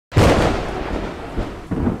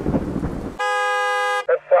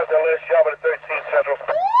this Yama to 13 Central.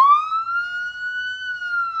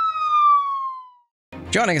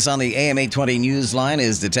 Joining us on the AM 820 News Line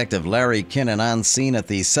is Detective Larry McKinnon on scene at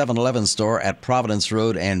the 7-Eleven store at Providence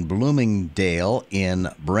Road and Bloomingdale in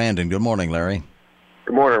Brandon. Good morning, Larry.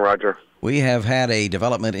 Good morning, Roger. We have had a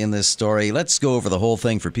development in this story. Let's go over the whole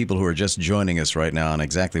thing for people who are just joining us right now and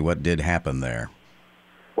exactly what did happen there.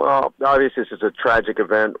 Well, obviously this is a tragic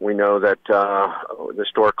event. We know that the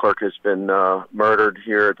store clerk has been murdered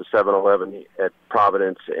here at the 7-Eleven at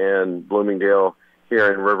Providence and Bloomingdale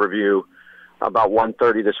here in Riverview. About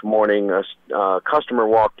 1:30 this morning, a customer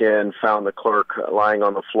walked in, found the clerk lying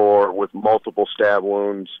on the floor with multiple stab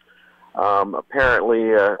wounds.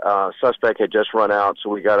 Apparently, a suspect had just run out, so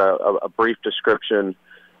we got a brief description.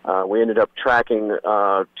 We ended up tracking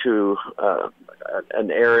to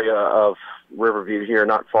an area of Riverview here,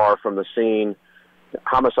 not far from the scene.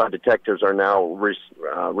 Homicide detectives are now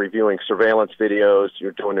reviewing surveillance videos.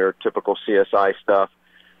 You're doing their typical CSI stuff.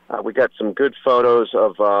 We got some good photos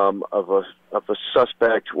of a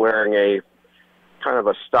suspect wearing a kind of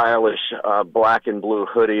a stylish black and blue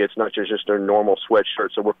hoodie. It's not just a normal sweatshirt.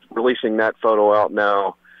 So we're releasing that photo out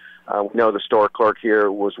now. We know the store clerk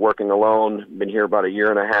here was working alone, been here about 1.5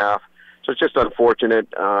 years. So it's just unfortunate.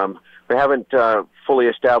 We haven't fully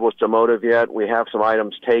established a motive yet. We have some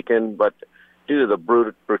items taken, but due to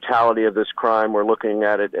the brutality of this crime, we're looking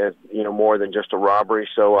at it as more than just a robbery.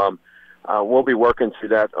 So we'll be working through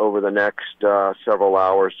that over the next several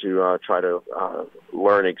hours to try to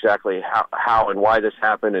learn exactly how and why this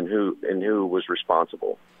happened and who was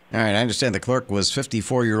responsible. All right, I understand the clerk was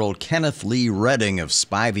 54-year-old Kenneth Lee Redding of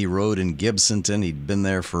Spivey Road in Gibsonton. He'd been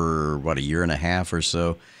there for, 1.5 years or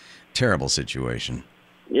so. Terrible situation.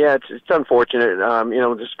 Yeah, it's unfortunate.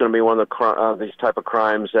 This is going to be one of these type of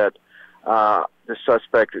crimes that the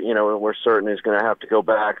suspect, we're certain is going to have to go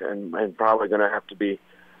back and probably going to have to be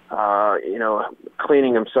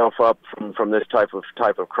cleaning himself up from this type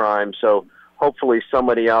of crime. So hopefully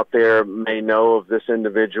somebody out there may know of this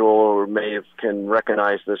individual or can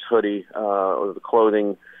recognize this hoodie or the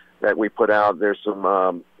clothing that we put out. There's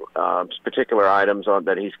some particular items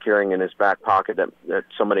that he's carrying in his back pocket that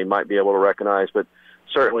somebody might be able to recognize. But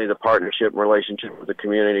certainly the partnership and relationship with the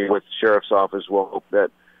community, with the sheriff's office, will hope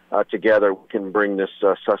that together we can bring this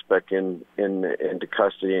suspect into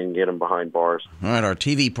custody and get him behind bars. All right, our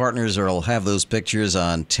TV partners will have those pictures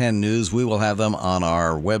on 10 News. We will have them on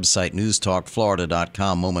our website,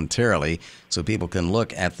 newstalkflorida.com, momentarily, so people can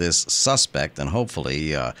look at this suspect and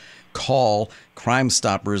hopefully call Crime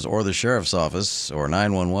Stoppers or the sheriff's office or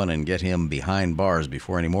 911 and get him behind bars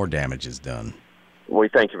before any more damage is done. We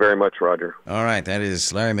thank you very much, Roger. All right, that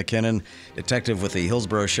is Larry McKinnon, detective with the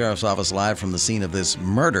Hillsborough Sheriff's Office, live from the scene of this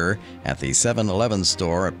murder at the 7-Eleven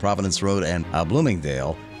store at Providence Road and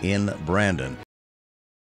Bloomingdale in Brandon.